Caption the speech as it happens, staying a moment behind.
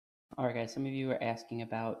All right, guys, some of you are asking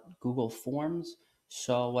about Google Forms.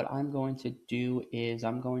 So what I'm going to do is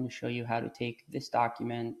I'm going to show you how to take this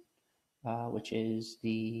document, which is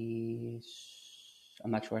I'm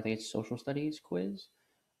not sure, I think it's social studies quiz.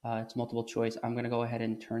 It's multiple choice. I'm going to go ahead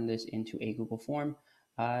and turn this into a Google form.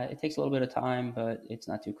 It takes a little bit of time, but it's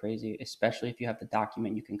not too crazy, especially if you have the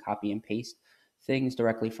document, you can copy and paste things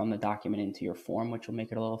directly from the document into your form, which will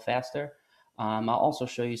make it a little faster. I'll also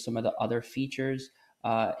show you some of the other features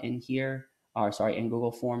in here, or sorry, in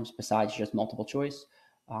Google Forms besides just multiple choice.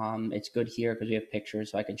 It's good here because we have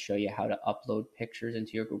pictures, so I can show you how to upload pictures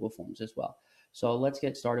into your Google Forms as well. So let's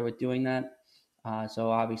get started with doing that. So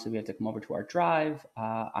obviously we have to come over to our drive.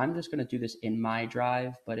 I'm just going to do this in my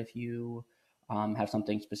drive, but if you have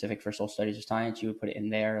something specific for social studies or science, you would put it in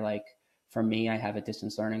there. Like for me, I have a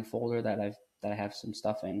distance learning folder that I have some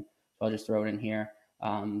stuff in, so I'll just throw it in here.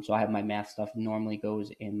 So I have my math stuff normally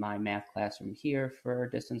goes in my math classroom here for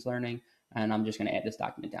distance learning, and I'm just going to add this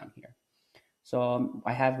document down here. So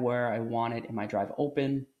I have where I want it in my drive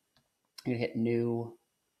open. I'm going to hit new,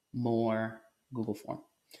 more, Google form.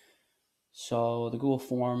 So the Google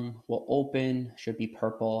form will open, should be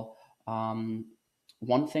purple.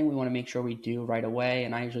 One thing we want to make sure we do right away,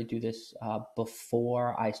 and I usually do this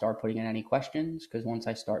before I start putting in any questions, because once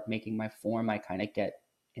I start making my form, I kind of get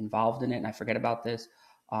involved in it and I forget about this.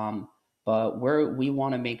 But we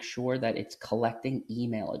want to make sure that it's collecting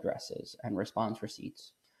email addresses and response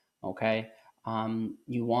receipts. Okay.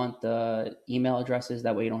 You want the email addresses,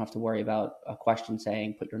 that way you don't have to worry about a question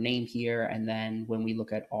saying put your name here, and then when we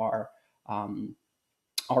look at our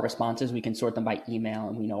responses, we can sort them by email,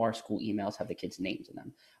 and we know our school emails have the kids' names in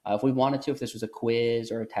them. If we wanted to, if this was a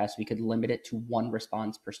quiz or a test, we could limit it to one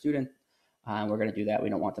response per student. We're going to do that. We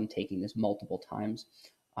don't want them taking this multiple times.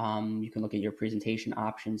 You can look at your presentation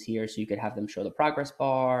options here, so you could have them show the progress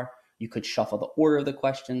bar. You could shuffle the order of the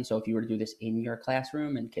questions. So if you were to do this in your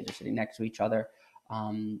classroom and kids are sitting next to each other,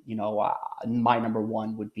 my number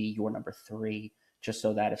one would be your number three, just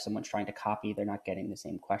so that if someone's trying to copy, they're not getting the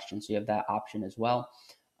same question. So you have that option as well.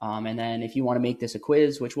 And then if you want to make this a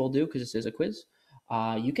quiz, which we'll do because this is a quiz,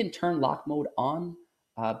 you can turn lock mode on.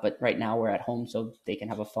 But right now we're at home, so they can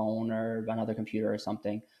have a phone or another computer or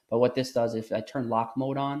something. But what this does, if I turn lock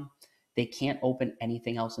mode on, they can't open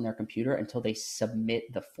anything else in their computer until they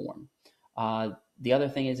submit the form. The other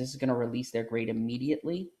thing is this is going to release their grade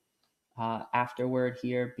immediately afterward,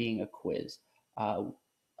 here being a quiz. I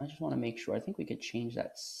just want to make sure. I think we could change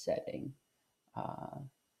that setting. I'm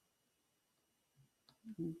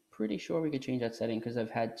pretty sure we could change that setting because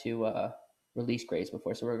I've had to release grades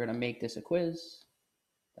before. So we're going to make this a quiz.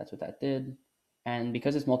 That's what that did. And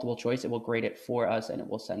because it's multiple choice, it will grade it for us and it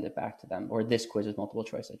will send it back to them. Or this quiz is multiple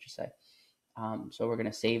choice, I should say. So we're going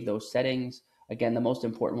to save those settings. Again, the most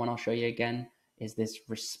important one I'll show you again is this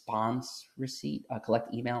response receipt,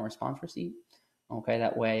 collect email and response receipt. Okay,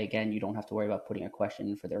 that way, again, you don't have to worry about putting a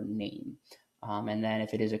question for their name. And then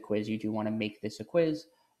if it is a quiz, you do want to make this a quiz.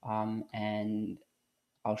 And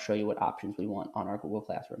I'll show you what options we want on our Google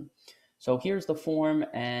Classroom. So here's the form,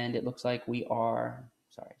 and it looks like we are,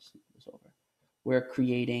 sorry, this over. We're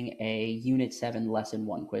creating a Unit 7 Lesson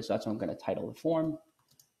 1 quiz. So that's what I'm going to title the form.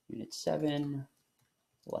 Unit 7,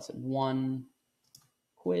 Lesson 1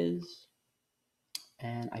 quiz.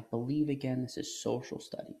 And I believe, again, this is social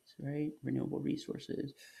studies, right? Renewable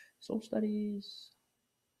resources, social studies.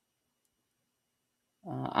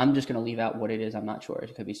 I'm just going to leave out what it is. I'm not sure.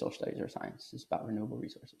 It could be social studies or science. It's about renewable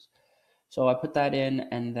resources. So I put that in,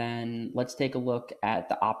 and then let's take a look at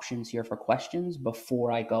the options here for questions before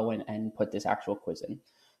I go in and put this actual quiz in.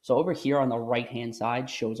 So over here on the right-hand side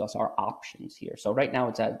shows us our options here. So right now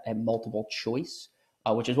it's at multiple choice,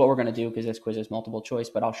 which is what we're going to do because this quiz is multiple choice,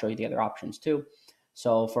 but I'll show you the other options too.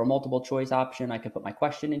 So for a multiple choice option, I can put my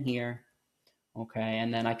question in here. Okay,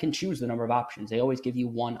 and then I can choose the number of options. They always give you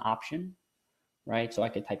one option, right? So I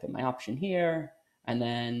could type in my option here, and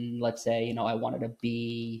then let's say, I wanted a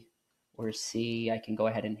B or C. I can go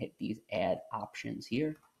ahead and hit these add options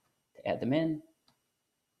here to add them in.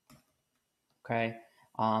 Okay.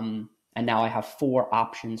 And now I have 4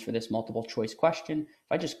 options for this multiple choice question.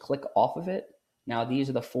 If I just click off of it, now these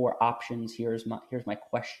are the 4 options. Here's my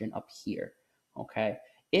question up here. Okay.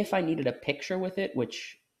 If I needed a picture with it,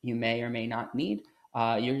 which you may or may not need,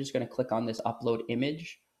 you're just going to click on this upload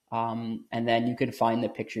image. And then you can find the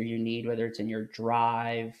picture you need, whether it's in your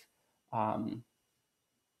drive,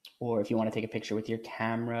 or if you want to take a picture with your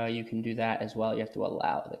camera, you can do that as well. You have to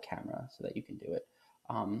allow the camera so that you can do it.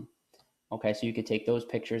 Okay, so you could take those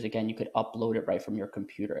pictures. Again, you could upload it right from your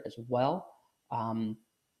computer as well.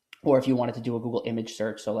 Or if you wanted to do a Google image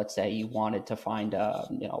search, so let's say you wanted to find a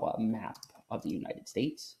map of the United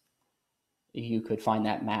States. you could find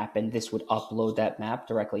that map, and this would upload that map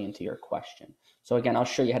directly into your question. So again, I'll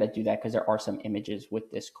show you how to do that because there are some images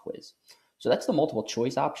with this quiz. So that's the multiple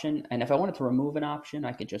choice option. And if I wanted to remove an option,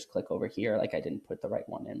 I could just click over here like I didn't put the right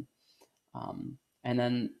one in. And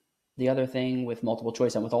then the other thing with multiple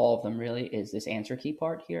choice, and with all of them really, is this answer key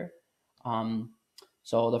part here.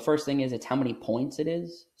 So the first thing is it's how many points it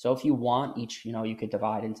is. So if you want each, you could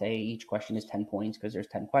divide and say each question is 10 points because there's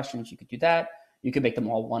 10 questions. You could do that. You could make them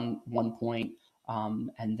all one point,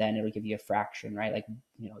 and then it'll give you a fraction, right? Like,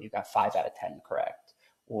 you got 5 out of 10 correct,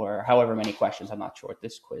 or however many questions. I'm not sure what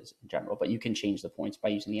this quiz in general, but you can change the points by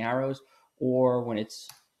using the arrows, or when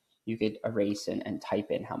you could erase and type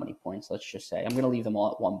in how many points. Let's just say I'm going to leave them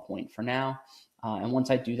all at 1 point for now. And once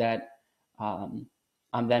I do that,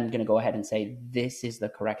 I'm then going to go ahead and say, this is the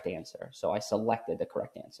correct answer. So I selected the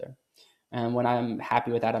correct answer. And when I'm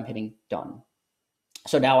happy with that, I'm hitting done.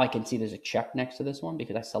 So now I can see there's a check next to this one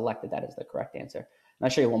because I selected that as the correct answer. And I'll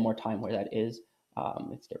show you one more time where that is.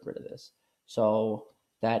 Let's get rid of this. So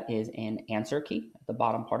that is an answer key at the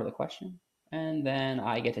bottom part of the question. And then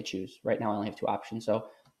I get to choose. Right now I only have 2 options. So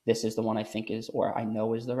this is the one I think is, or I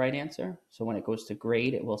know is the right answer. So when it goes to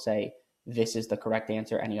grade, it will say, this is the correct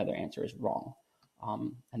answer. Any other answer is wrong.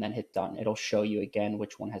 And then hit done. It'll show you again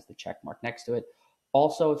which one has the check mark next to it.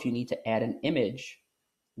 Also, if you need to add an image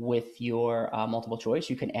with your multiple choice,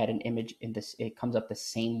 you can add an image in this. It comes up the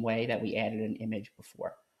same way that we added an image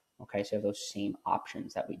before. Okay, so you have those same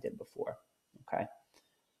options that we did before. Okay,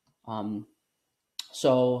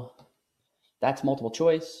 so that's multiple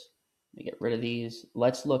choice. Let me get rid of these.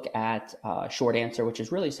 Let's look at short answer, which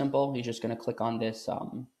is really simple. You're just going to click on this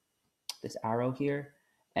this arrow here,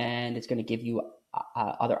 and it's going to give you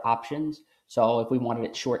other options. So if we wanted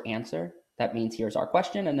it short answer, that means here's our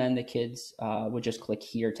question, and then the kids would just click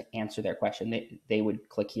here to answer their question. They would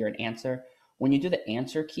click here and answer. When you do the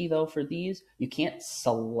answer key, though, for these, you can't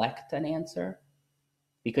select an answer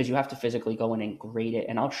because you have to physically go in and grade it.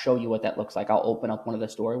 And I'll show you what that looks like. I'll open up one of the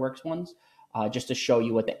Storyworks ones just to show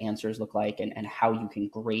you what the answers look like and how you can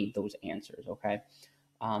grade those answers, okay?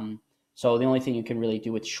 So the only thing you can really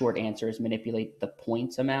do with short answer is manipulate the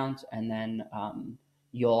points amount, and then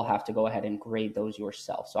you'll have to go ahead and grade those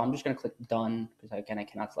yourself. So I'm just going to click done because, again, I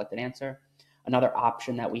cannot select an answer. Another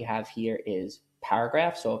option that we have here is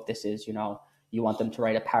paragraph. So if this is, you want them to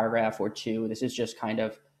write a paragraph or 2, this is just kind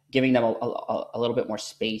of giving them a little bit more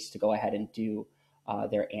space to go ahead and do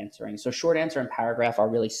their answering. So short answer and paragraph are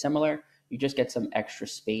really similar. You just get some extra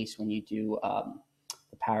space when you do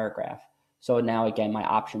the paragraph. So now, again, my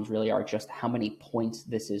options really are just how many points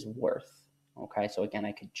this is worth. Okay, so again,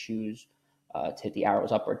 I could choose to hit the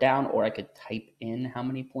arrows up or down, or I could type in how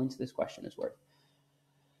many points this question is worth.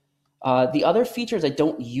 The other features I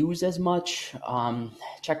don't use as much,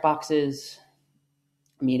 checkboxes,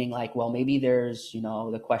 meaning like, well, maybe there's,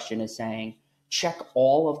 the question is saying, check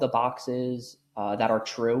all of the boxes that are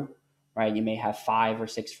true, right? You may have 5 or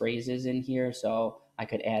 6 phrases in here, so I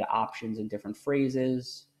could add options in different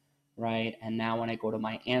phrases, right? And now when I go to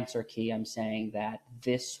my answer key, I'm saying that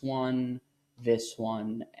this one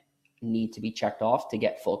need to be checked off to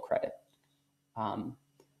get full credit.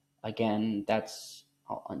 Again,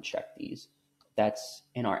 I'll uncheck these. That's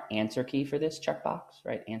in our answer key for this checkbox,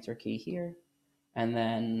 right? Answer key here. And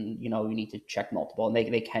then, you need to check multiple, and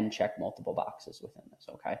they can check multiple boxes within this,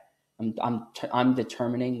 okay? I'm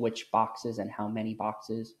determining which boxes and how many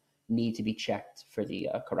boxes need to be checked for the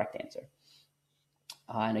correct answer.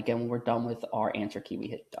 And again, when we're done with our answer key, we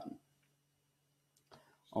hit done.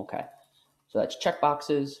 Okay, so that's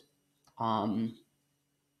checkboxes.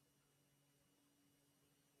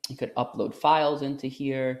 You could upload files into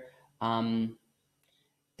here.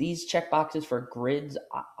 These checkboxes for grids,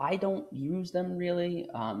 I don't use them really.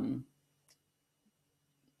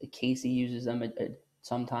 Casey uses them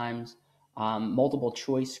sometimes. Multiple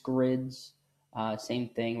choice grids, same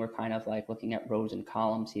thing. We're kind of like looking at rows and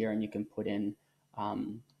columns here, and you can put in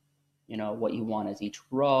what you want as each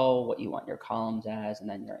row, what you want your columns as, and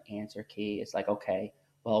then your answer key. It's like, okay,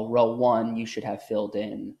 well, row 1, you should have filled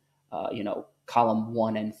in, column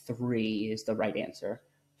 1 and 3 is the right answer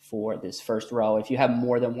for this first row. If you have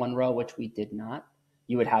more than one row, which we did not,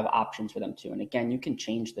 you would have options for them too. And again, you can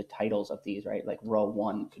change the titles of these, right? Like row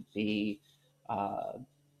 1 could be, I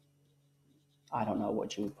don't know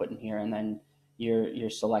what you would put in here. And then you're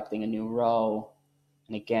selecting a new row.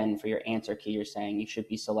 And again, for your answer key, you're saying you should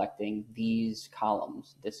be selecting these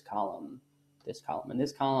columns, this column, this column, and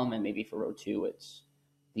this column. And maybe for row 2, it's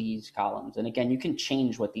these columns. And again, you can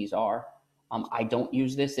change what these are. I don't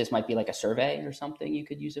use this. This might be like a survey or something you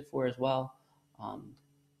could use it for as well.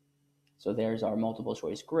 So there's our multiple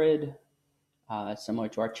choice grid. similar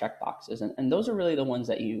to our checkboxes. And those are really the ones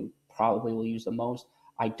that you probably will use the most.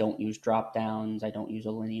 I don't use drop downs. I don't use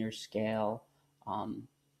a linear scale.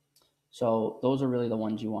 So those are really the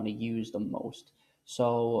ones you want to use the most.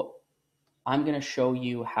 So I'm going to show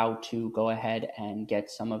you how to go ahead and get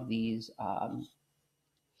some of these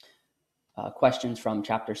questions from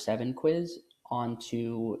Chapter 7 quiz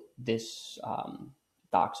onto this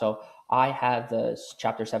doc. So I have the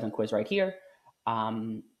Chapter 7 quiz right here.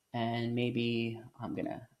 And maybe I'm going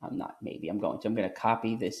to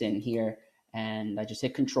copy this in here, and I just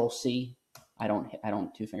hit Control C. I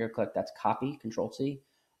don't two-finger click. That's copy, Control C.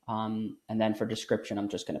 And then for description, I'm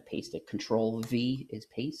just going to paste it. Control V is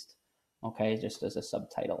paste. Okay, just as a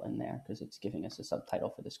subtitle in there because it's giving us a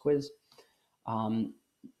subtitle for this quiz.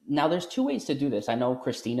 Now, there's two ways to do this. I know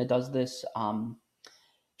Christina does this.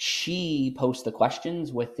 She posts the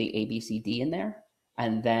questions with the ABCD in there,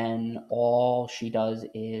 and then all she does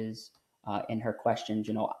is in her questions,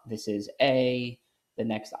 this is A, the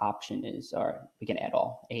next option is, or we can add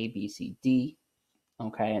all, A, B, C, D,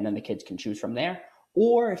 okay, and then the kids can choose from there.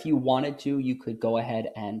 Or if you wanted to, you could go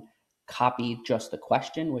ahead and copy just the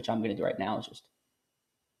question, which I'm going to do right now is just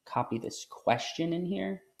copy this question in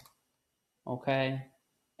here, okay,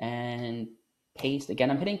 and paste. Again,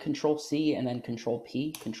 I'm hitting Control C and then Control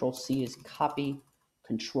P. Control C is copy,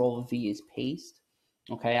 Control V is paste,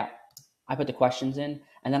 okay. I put the questions in,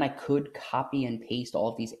 and then I could copy and paste all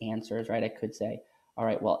of these answers, right? I could say, all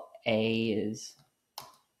right, well, A is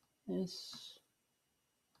this,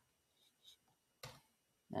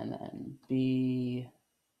 and then B.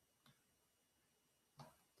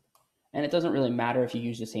 And it doesn't really matter if you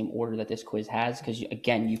use the same order that this quiz has, because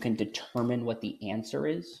again, you can determine what the answer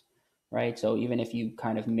is, right? So even if you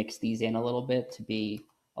kind of mix these in a little bit to be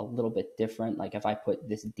a little bit different, like if I put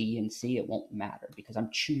this D and C, it won't matter because I'm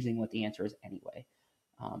choosing what the answer is anyway.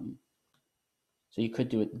 So you could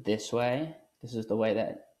do it this way. This is the way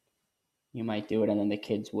that you might do it. And then the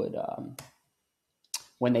kids would,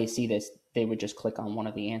 when they see this, they would just click on one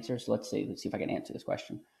of the answers. So let's see if I can answer this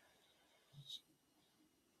question.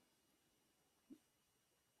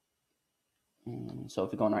 So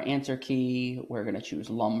if we go in our answer key, we're going to choose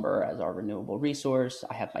lumber as our renewable resource.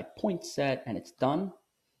 I have my point set and it's done.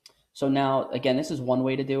 So now, again, this is one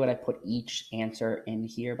way to do it. I put each answer in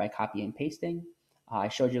here by copying and pasting. I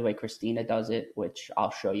showed you the way Christina does it, which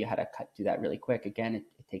I'll show you how to do that really quick. Again, it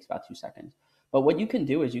takes about 2 seconds. But what you can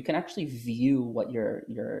do is you can actually view what your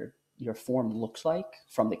form looks like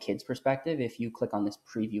from the kid's perspective if you click on this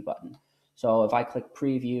preview button. So if I click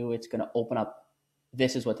preview, it's going to open up.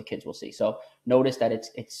 This is what the kids will see. So notice that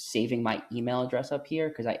it's saving my email address up here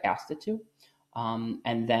because I asked it to.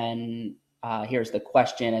 And then here's the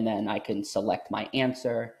question, and then I can select my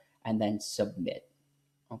answer and then submit.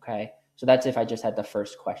 Okay, so that's if I just had the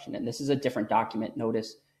first question. And this is a different document.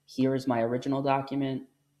 Notice here is my original document.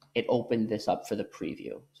 It opened this up for the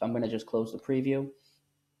preview. So I'm going to just close the preview.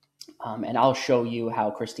 And I'll show you how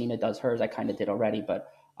Christina does hers. I kind of did already,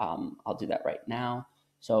 but I'll do that right now.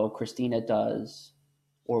 So Christina does,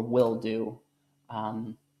 or will do,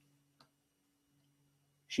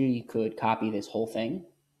 she could copy this whole thing,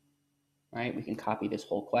 right? We can copy this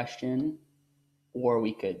whole question, or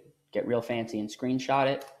we could get real fancy and screenshot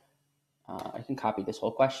it. I can copy this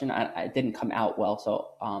whole question. It didn't come out well,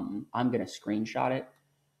 so I'm going to screenshot it.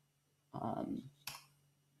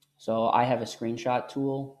 So I have a screenshot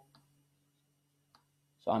tool.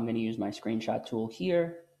 So I'm going to use my screenshot tool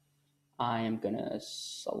here. I am going to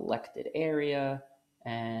selected area,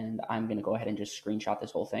 and I'm going to go ahead and just screenshot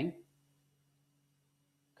this whole thing.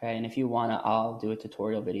 Okay, and if you want to, I'll do a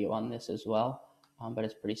tutorial video on this as well, but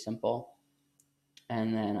it's pretty simple.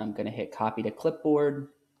 And then I'm going to hit copy to clipboard,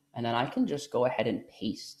 and then I can just go ahead and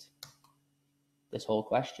paste this whole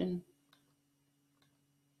question.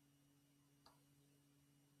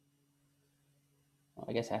 Well,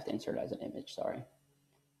 I guess I have to insert it as an image, sorry.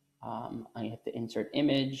 I have to insert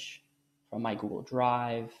image from my Google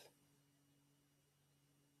Drive.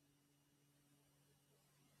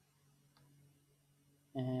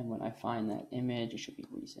 And when I find that image, it should be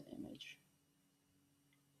recent image.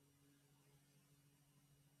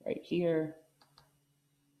 Right here.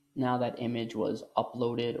 Now that image was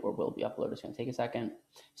uploaded or will be uploaded. It's going to take a second.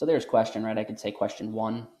 So there's question, right? I could say question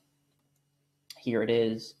 1. Here it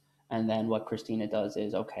is. And then what Christina does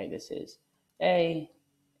is, okay, this is A,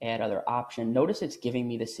 add other option. Notice it's giving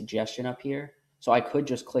me the suggestion up here. So I could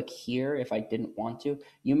just click here if I didn't want to.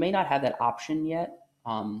 You may not have that option yet.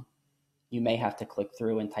 You may have to click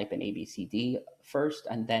through and type in ABCD first,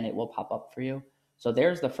 and then it will pop up for you. So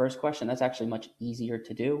there's the first question. That's actually much easier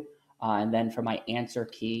to do. And then for my answer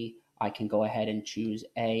key, I can go ahead and choose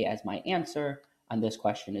A as my answer, and this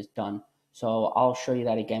question is done. So I'll show you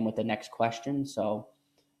that again with the next question. So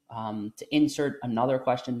to insert another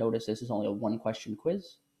question, notice this is only a one question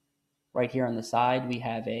quiz. Right here on the side, we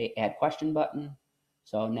have a add question button.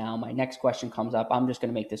 So now my next question comes up. I'm just going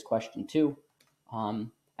to make this question 2.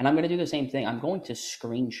 And I'm going to do the same thing. I'm going to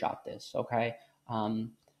screenshot this, okay?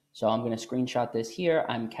 So I'm going to screenshot this here.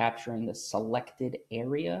 I'm capturing the selected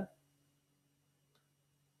area.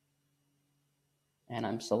 And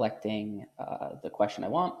I'm selecting the question I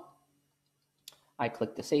want. I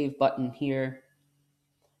click the save button here.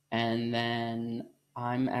 And then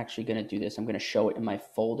I'm actually going to do this. I'm going to show it in my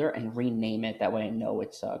folder and rename it. That way I know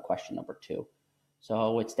it's question number 2.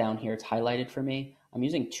 So it's down here. It's highlighted for me. I'm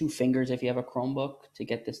using 2 fingers if you have a Chromebook to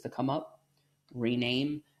get this to come up.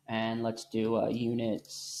 Rename. And let's do Unit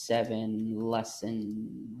 7,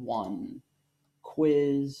 Lesson 1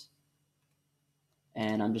 quiz.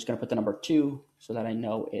 And I'm just going to put the number 2 so that I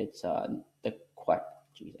know it's the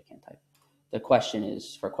question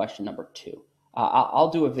is for question number 2. I'll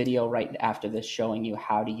do a video right after this showing you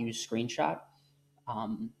how to use Screenshot.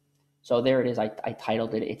 So there it is. I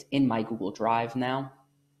titled it. It's in my Google Drive now.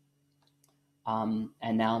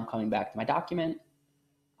 And now I'm coming back to my document.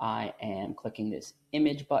 I am clicking this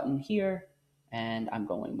image button here, and I'm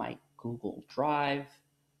going my Google Drive.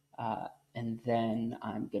 And then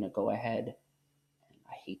I'm going to go ahead.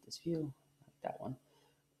 I hate this view, like that one.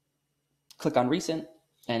 Click on recent,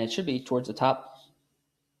 and it should be towards the top.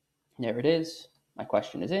 There it is. My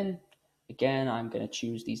question is in. Again, I'm going to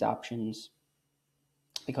choose these options.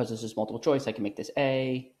 Because this is multiple choice, I can make this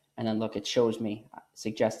A, and then look, it shows me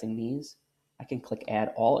suggesting these. I can click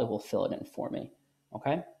add all, it will fill it in for me,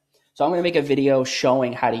 okay? So I'm going to make a video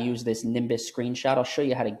showing how to use this Nimbus screenshot. I'll show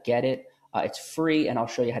you how to get it. It's free, and I'll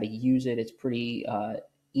show you how to use it. It's pretty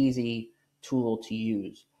easy tool to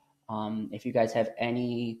use. If you guys have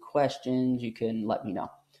any questions, you can let me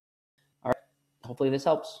know. All right, hopefully this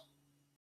helps.